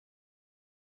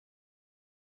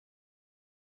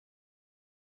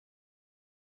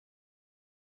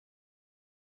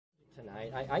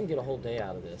tonight. I can get a whole day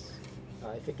out of this.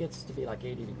 If it gets to be like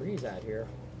 80 degrees out here,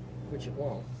 which it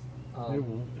won't. It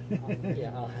won't.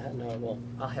 Yeah,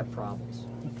 I'll have problems.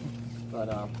 But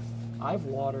I've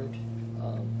watered,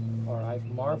 or I've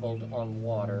marbled on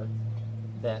water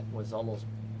that was almost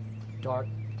dark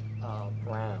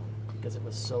brown because it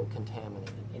was so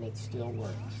contaminated, and it still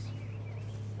works.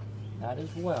 Not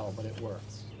as well, but it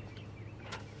works.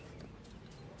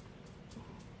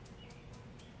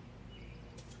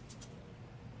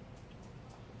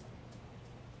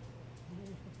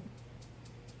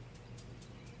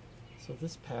 So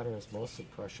this pattern is mostly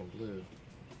Prussian blue.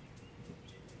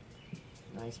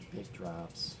 Nice big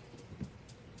drops.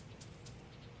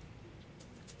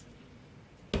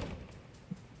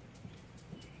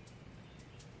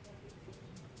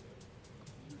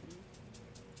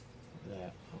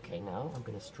 That. Okay, now I'm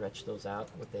going to stretch those out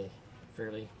with a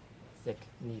fairly thick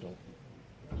needle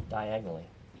diagonally.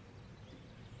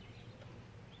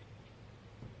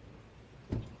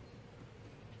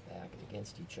 Backed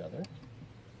against each other.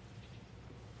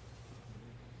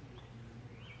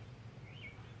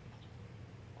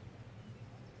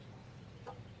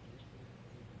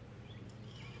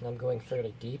 And I'm going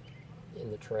fairly deep in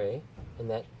the tray, and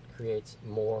that creates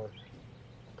more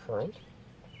current,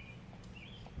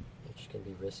 which can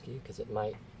be risky because it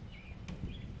might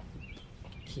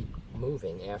keep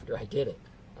moving after I did it.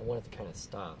 I want it to kind of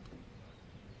stop.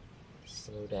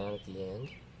 Slow down at the end.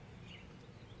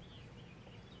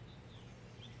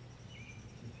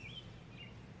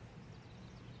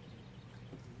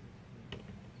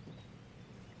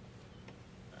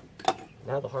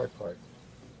 Now the hard part.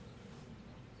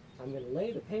 I'm going to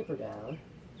lay the paper down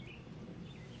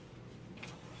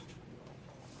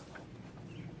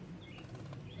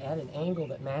at an angle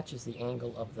that matches the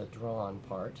angle of the drawn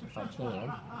part, if I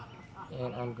can,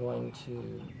 and I'm going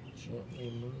to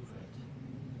gently move it.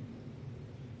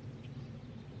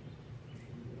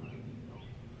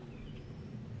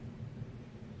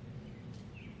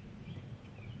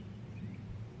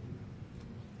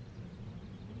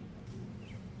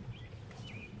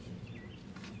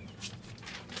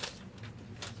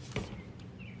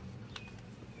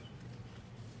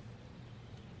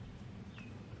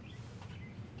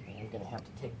 I'm going to have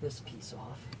to take this piece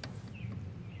off.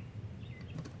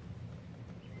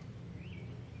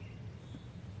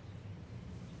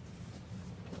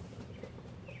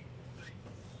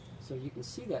 So you can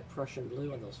see that Prussian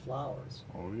blue in those flowers.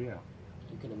 Oh, yeah.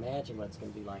 You can imagine what it's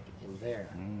going to be like in there.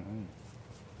 Mm-hmm.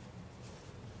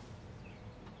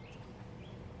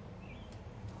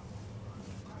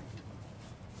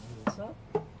 Bring this up.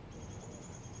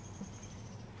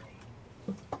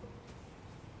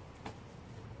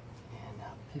 And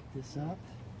I'll pick this up.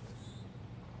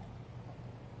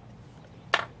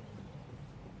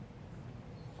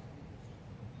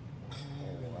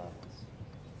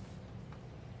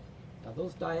 Now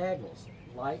those diagonals,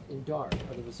 light and dark,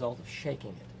 are the result of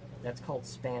shaking it. That's called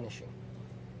Spanishing.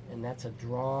 And that's a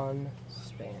drawn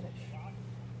Spanish.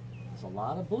 There's a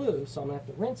lot of blue, so I'm going to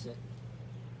have to rinse it.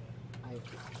 I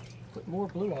put more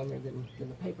blue on there than the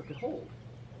paper could hold.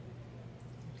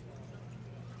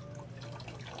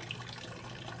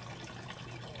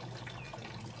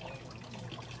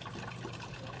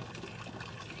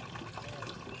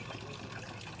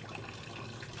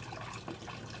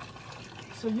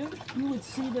 So you would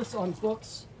see this on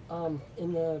books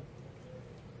in the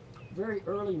very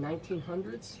early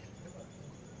 1900s.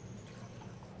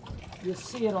 You'll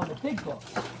see it on the big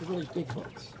books, the really big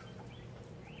books.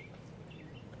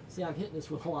 See, I'm hitting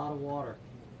this with a lot of water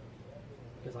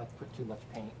because I put too much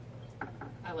paint.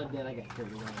 I'll admit I got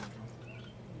carried away.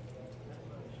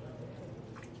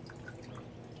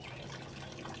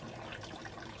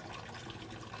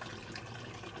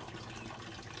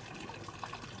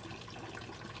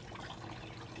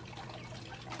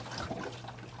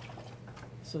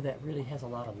 So that really has a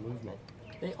lot of movement.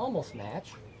 They almost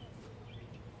match.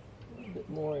 A little bit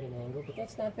more at an angle, but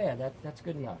that's not bad. That's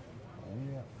good enough. Oh,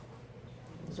 yeah.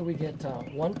 So we get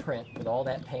one print with all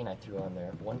that paint I threw on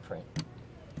there, one print.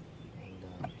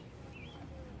 And,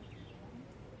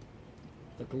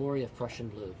 the glory of Prussian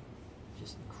blue,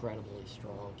 just incredibly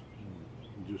strong.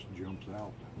 It just jumps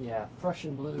out. Yeah,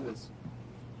 Prussian blue is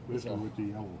Especially with the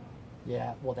yellow.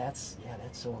 yeah, well that's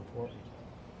so important.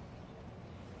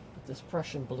 But this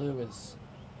Prussian blue is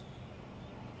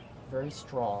very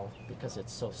strong because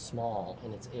it's so small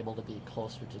and it's able to be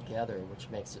closer together, which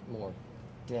makes it more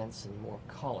dense and more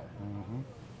color. Mm-hmm.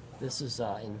 This is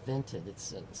invented,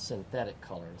 it's a synthetic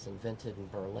color. It's invented in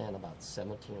Berlin about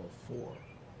 1704.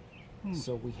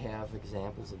 So we have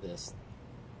examples of this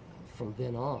from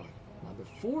then on. Now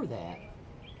before that,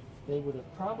 they would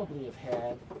have probably have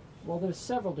had, well, there's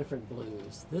several different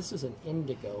blues. This is an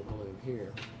indigo blue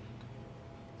here,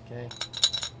 okay?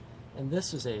 And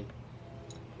this is a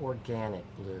organic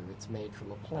blue. It's made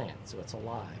from a plant, so it's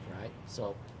alive, right?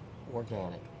 So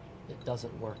organic. It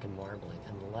doesn't work in marbling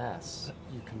unless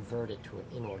you convert it to an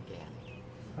inorganic.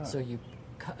 Huh. So you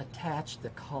attach the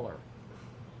color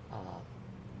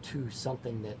to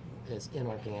something that is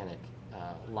inorganic,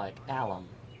 like alum.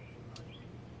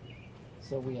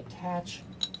 So we attach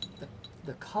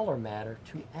the color matter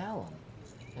to alum.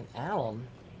 And alum,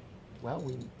 well,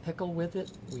 we pickle with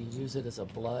it. We use it as a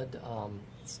blood,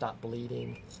 stop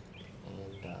bleeding,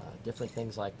 and different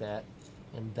things like that.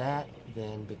 And that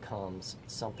then becomes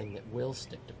something that will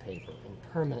stick to paper and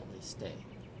permanently stay.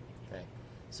 Okay,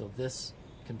 so this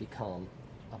can become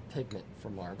a pigment for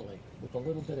marbling with a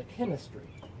little bit of chemistry.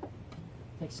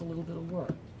 Takes a little bit of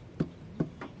work.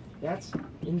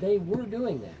 And they were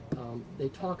doing that. They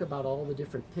talk about all the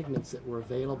different pigments that were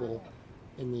available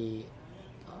in the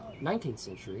 19th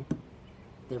century.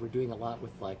 They were doing a lot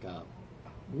with like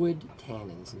wood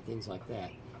tannins and things like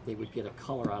that. They would get a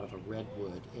color out of a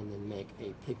redwood and then make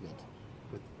a pigment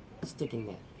with sticking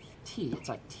that tea. It's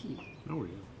like tea. Oh, yeah.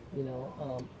 You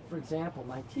know, for example,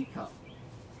 my teacup.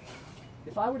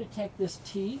 If I were to take this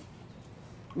tea,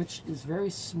 which is very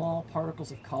small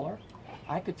particles of color,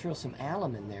 I could throw some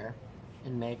alum in there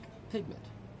and make pigment,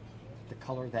 the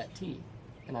color of that tea.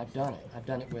 And I've done it. I've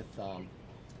done it with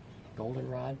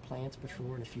goldenrod plants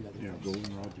before and a few other Yeah, things.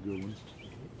 goldenrod's a good one.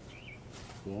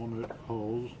 Walnut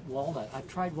hulls. Walnut. I've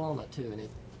tried walnut too, and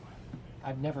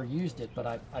I've never used it, but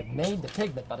I've made the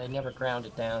pigment, but I never ground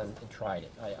it down and tried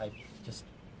it. I just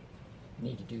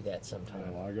need to do that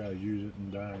sometime. Well, I gotta use it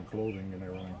in dyeing clothing and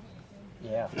everything.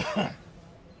 Yeah.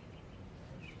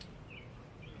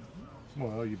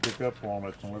 Well, you pick up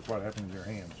walnuts and look what happens to your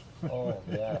hands. Oh,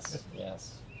 yes,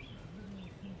 yes.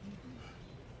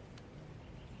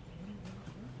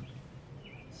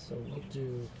 So we'll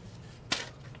do,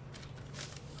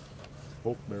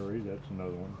 Pokeberry, that's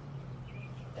another one.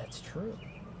 that's true.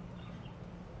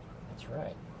 That's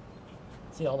right.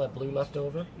 See all that blue left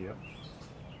over? Yep.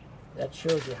 That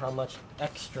shows you how much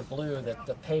extra blue that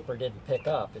the paper didn't pick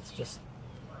up. It's just,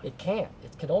 it can't.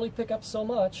 It can only pick up so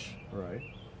much, Right.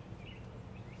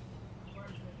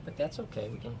 but that's okay.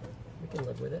 We can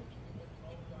live with it.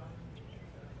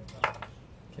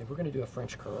 Okay, we're going to do a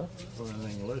French curl. Well,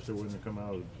 anything less, it wouldn't have come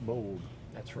out as bold.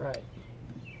 That's right.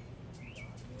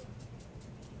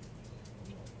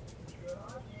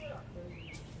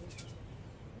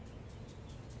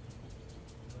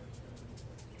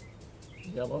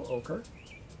 Yellow ochre,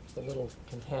 a little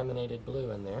contaminated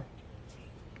blue in there,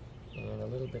 and a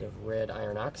little bit of red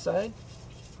iron oxide.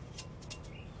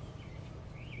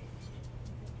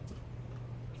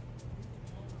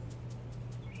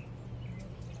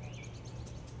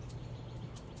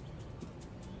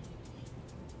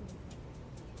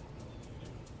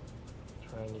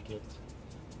 Trying to get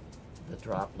the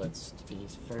droplets to be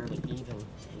fairly evenly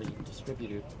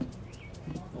distributed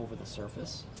over the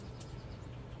surface.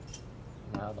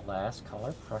 Now the last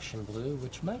color, Prussian blue,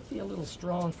 which might be a little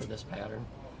strong for this pattern,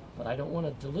 but I don't want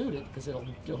to dilute it because it'll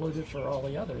dilute it for all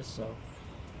the others, so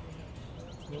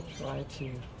we'll try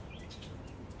to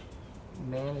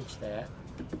manage that.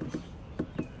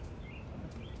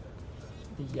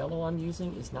 The yellow I'm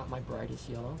using is not my brightest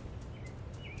yellow.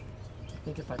 I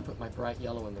think if I put my bright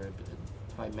yellow in there, it'd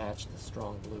probably match the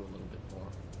strong blue a little bit more.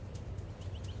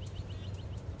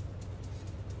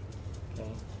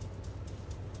 Okay.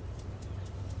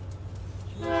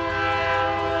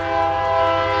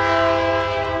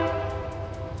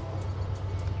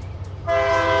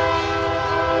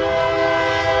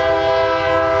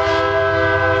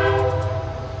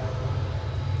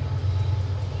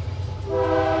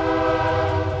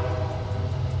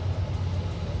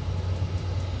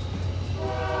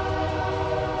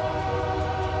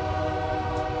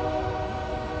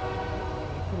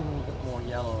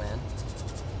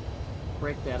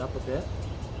 Break that up a bit.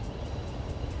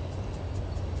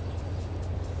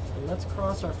 And let's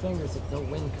cross our fingers if no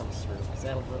wind comes through, because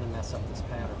that'll really mess up this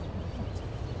pattern.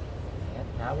 And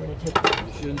now we're going to take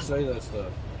You shouldn't say that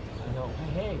stuff. no,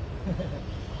 hey.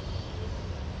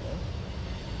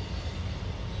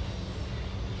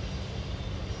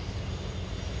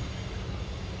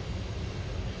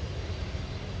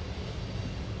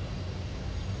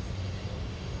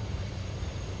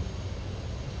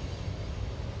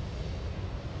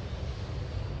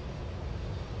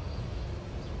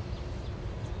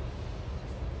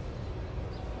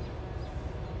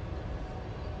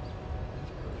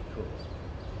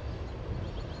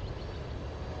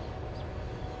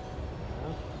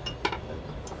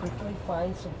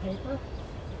 find some paper.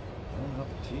 Bon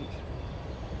appetit.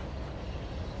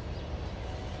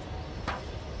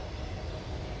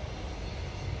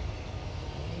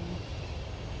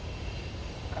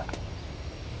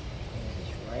 And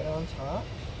it's right on top.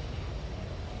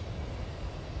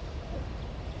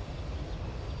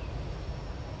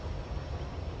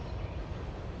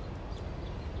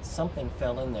 Something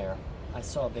fell in there. I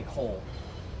saw a big hole.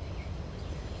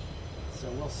 So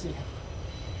we'll see.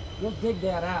 We'll dig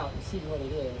that out and see what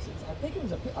it is. I think it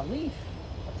was a leaf,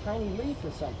 a tiny leaf or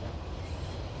something.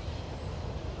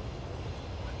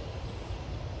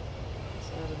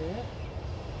 It's out of there.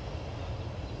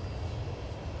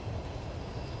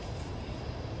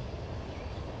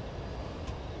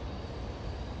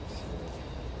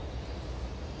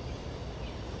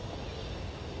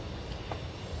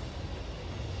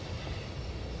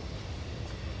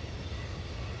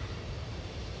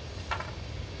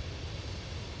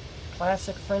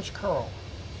 Classic French curl.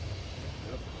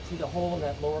 See the hole in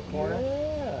that lower corner?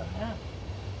 Yeah.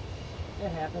 Yeah. It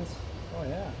happens. Oh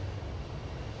yeah.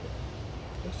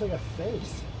 Looks like a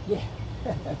face. Yeah.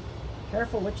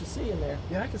 Careful what you see in there.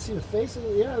 Yeah, I can see the face of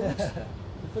it. Yeah,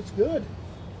 it looks good.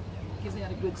 Give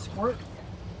that a good squirt.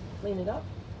 Clean it up.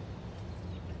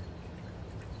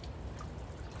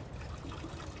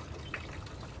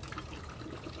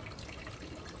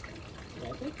 Yeah,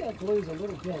 I think that glue is a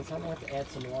little dense. I'm going to have to add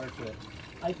some water to it.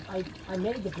 I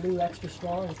made the glue extra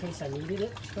strong in case I needed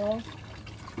it strong.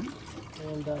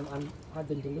 And I've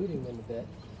been diluting them a bit.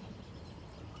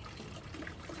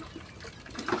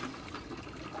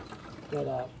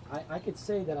 But I could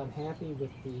say that I'm happy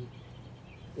with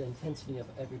the intensity of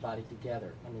everybody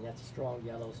together. I mean, that's a strong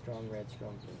yellow, strong red,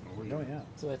 strong green. Oh yeah.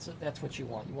 So that's what you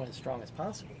want. You want it as strong as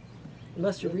possible.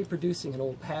 Unless you're reproducing an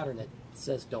old pattern that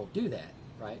says don't do that,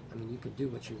 right? I mean, you could do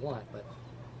what you want, but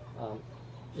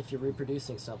if you're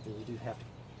reproducing something, you do have to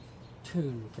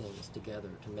tune things together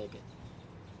to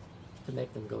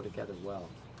make them go together well.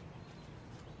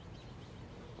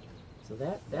 So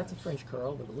that's a French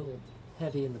curl, but a little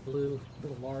heavy in the blue, a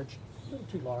little large, a little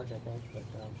too large, I think, but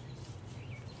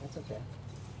that's okay.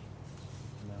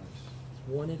 Nice. It's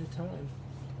one at a time.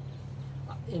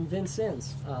 In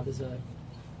Vincennes, there's a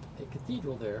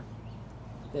cathedral there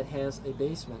that has a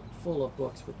basement full of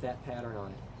books with that pattern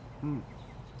on it.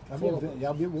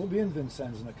 We'll be in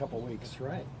Vincennes in a couple weeks. That's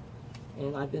right.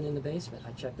 And I've been in the basement.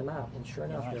 I checked them out, and sure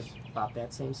enough, Nice. they're about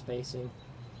that same spacing.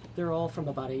 They're all from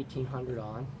about 1800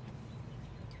 on.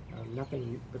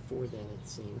 Nothing before then, it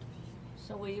seemed.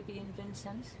 So will you be in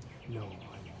Vincennes? No,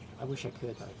 I wish I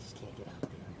could, but I just can't get out there.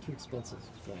 Too expensive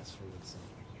gas for me. So.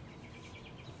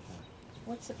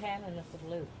 What's the pattern of the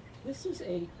blue? This is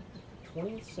a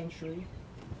 20th century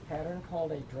pattern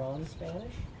called a drawn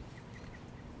Spanish,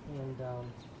 and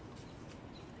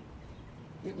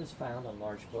it was found on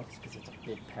large books because it's a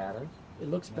big pattern. It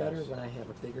looks better Nice. when I have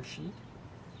a bigger sheet.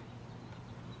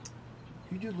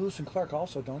 You do Lewis and Clark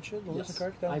also, don't you? Lewis and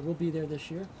Clark. I will be there this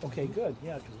year. Okay, good.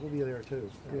 Yeah, because we'll be there too.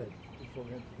 Good. Before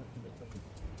we-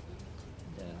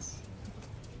 Yes.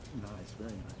 Nice,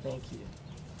 very nice. Thank you.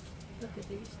 Look at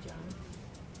these, John.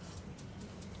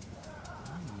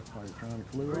 You're probably trying to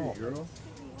clear off. girl.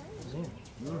 Yeah.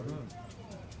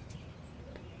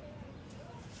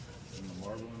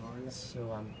 Marbling, are you?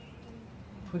 So I'm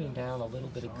putting down a little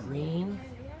bit of green,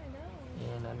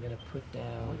 and I'm going to put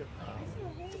down.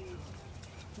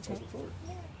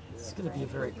 It's going to be a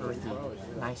very earthy,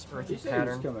 nice earthy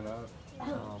pattern. coming up.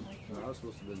 Um, I was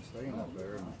supposed to have been staying up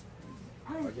there,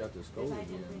 and I got this cold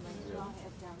again.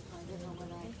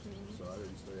 So I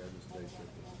didn't stay. I just stayed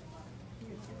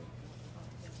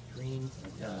green.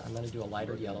 I'm going to do a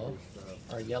lighter yellow,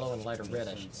 or yellow and lighter red,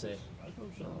 I should say.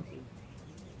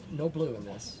 No blue in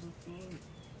this.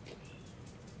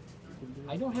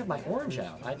 I don't have my orange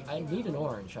out. I need an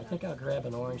orange. I think I'll grab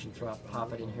an orange and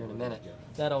pop it in here in a minute.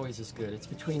 That always is good. It's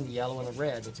between the yellow and the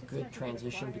red. It's a good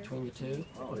transition between the two.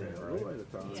 Oh yeah, right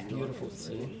at the time. It's beautiful to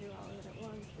see.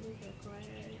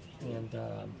 And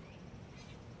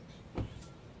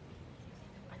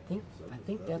I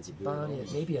think that's about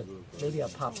it. Maybe I'll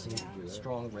pop some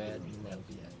strong red, and that'll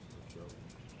be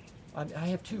it. I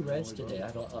have two reds today. I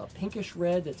have a pinkish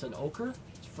red that's an ochre.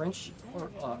 It's French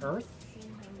earth.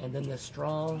 And then the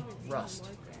strong rust,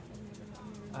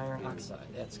 iron oxide.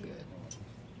 That's good.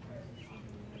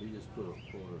 He just put a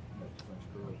quarter French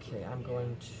curl. Okay, I'm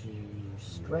going to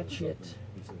stretch it.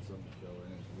 He said something fell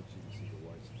in it, which you can see the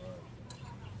white spot.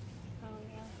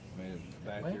 I mean,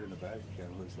 back What? here in the back, it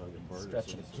kind of looks like a bird.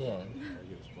 Stretch it again. I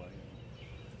get a splat.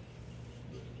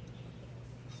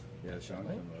 Yeah, Sean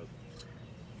What? come up.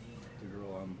 The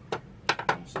girl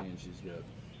I'm seeing, she's got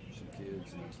some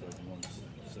kids, and it's like one's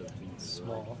 17 years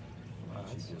Small. old.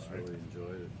 She just really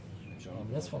enjoyed it. John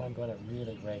And this one I'm going to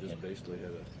really rake just it basically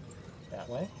had that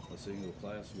way. a single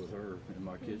class with her in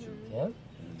my kitchen, Yeah.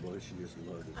 and boy, she just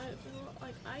loved it. I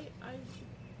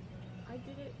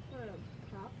did it for a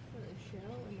prop for a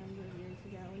show a number of years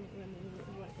ago, and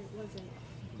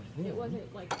it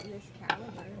wasn't like this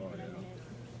caliber, but I mean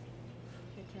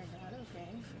it turned out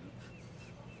okay.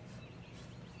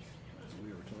 We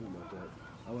were talking about that.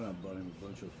 I went out and bought him a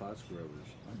bunch of pot scrubbers.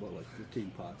 I bought like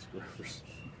 15 pot scrubbers.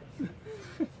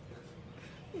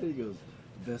 He goes,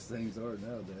 the best things are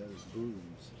now, Dad, is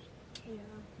brooms. Yeah.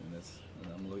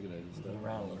 And I'm looking at his stuff.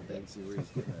 Around a little I bit. can't see where he's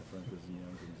getting that from because, you know,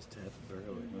 you can just tap the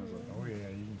barrel. And I was like, Oh yeah,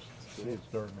 you can see it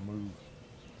starting to move.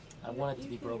 I want it to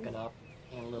be broken up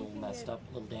and a little messed up,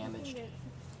 a little damaged. You can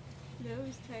get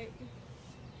nose type And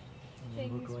then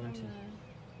things we're going from to the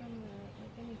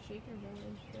like any shaker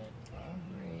village that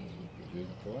good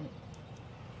point.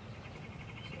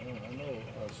 So, I know,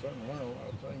 I was starting to learn a lot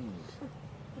of things.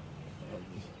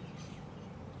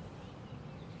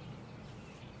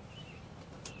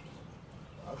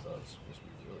 I thought it was supposed to be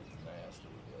really nasty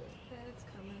today. it's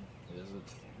coming. Is it?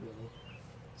 really.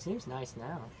 Seems nice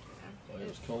now. Well, it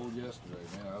was cold yesterday,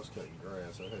 man. I was cutting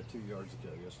grass. I had 2 yards to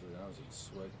cut yesterday, and I was in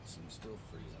sweats and still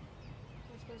freezing.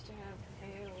 We're supposed to have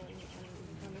hail and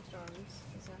thunderstorms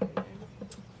this afternoon.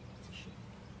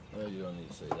 Well, you don't need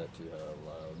to say that too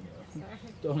loud. You know. Sorry.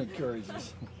 Don't encourage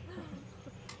us.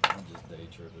 I'm just day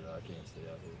tripping. I can't stay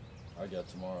out here. I got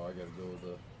tomorrow. I got to go to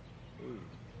the. Ooh,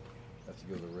 I have to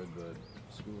go to the Redbud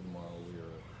School tomorrow. We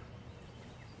are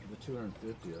the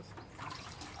 250th.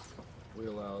 We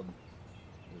allowed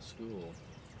the school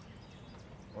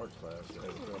art class to have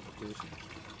a competition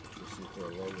to see for a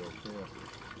logo up there.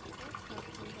 That's not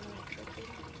something I expected.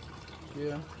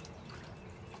 Yeah.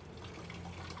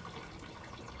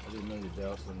 I didn't know you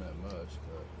doused them that much,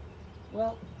 but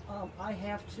Well, I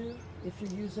have to if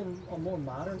you're using a more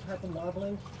modern type of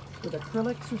marbling with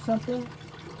acrylics or something.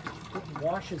 It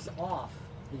washes off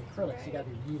the acrylics. You got to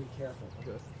be really careful.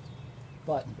 okay.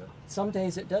 But some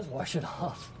days it does wash it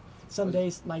off. Some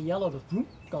days my yellow was whoop,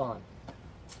 gone.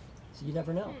 So you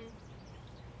never know.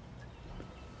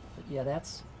 But yeah,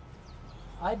 that's.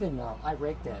 I've been. I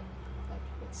raked that like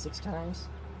what, 6 times,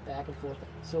 back and forth.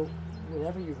 So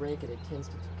whenever you rake it, it tends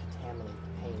to contaminate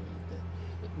the paint a little bit.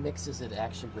 It mixes it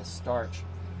actually with starch,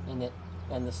 and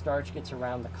the starch gets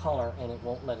around the color, and it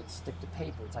won't let it stick to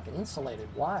paper. It's like an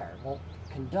insulated wire. It won't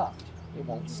conduct. It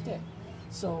won't stick.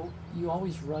 So you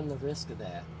always run the risk of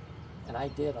that, and I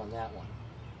did on that one.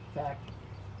 In fact,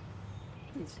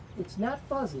 it's not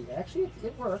fuzzy. Actually,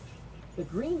 it worked. The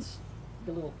green's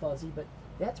a little fuzzy, but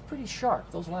that's pretty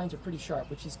sharp. Those lines are pretty sharp,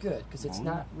 which is good because it's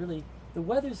not really. The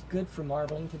weather's good for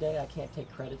marbling today. I can't take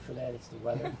credit for that. It's the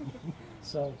weather.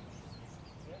 So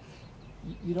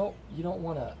you don't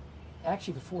want to.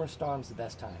 Actually, before a storm's the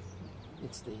best time.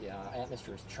 It's the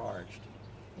atmosphere is charged,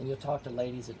 and you'll talk to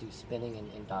ladies that do spinning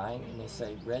and dyeing, and they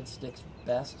say red sticks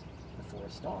best before a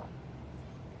storm.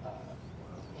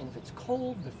 And if it's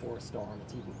cold before a storm,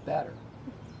 it's even better.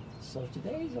 So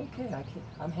today's okay.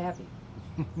 I'm happy.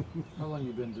 How long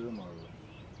you been doing marbling?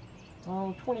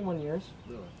 Oh, 21 years.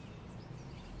 Really?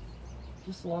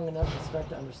 Just long enough to start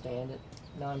to understand it.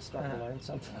 Now I'm starting to learn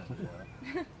something.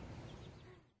 Yeah.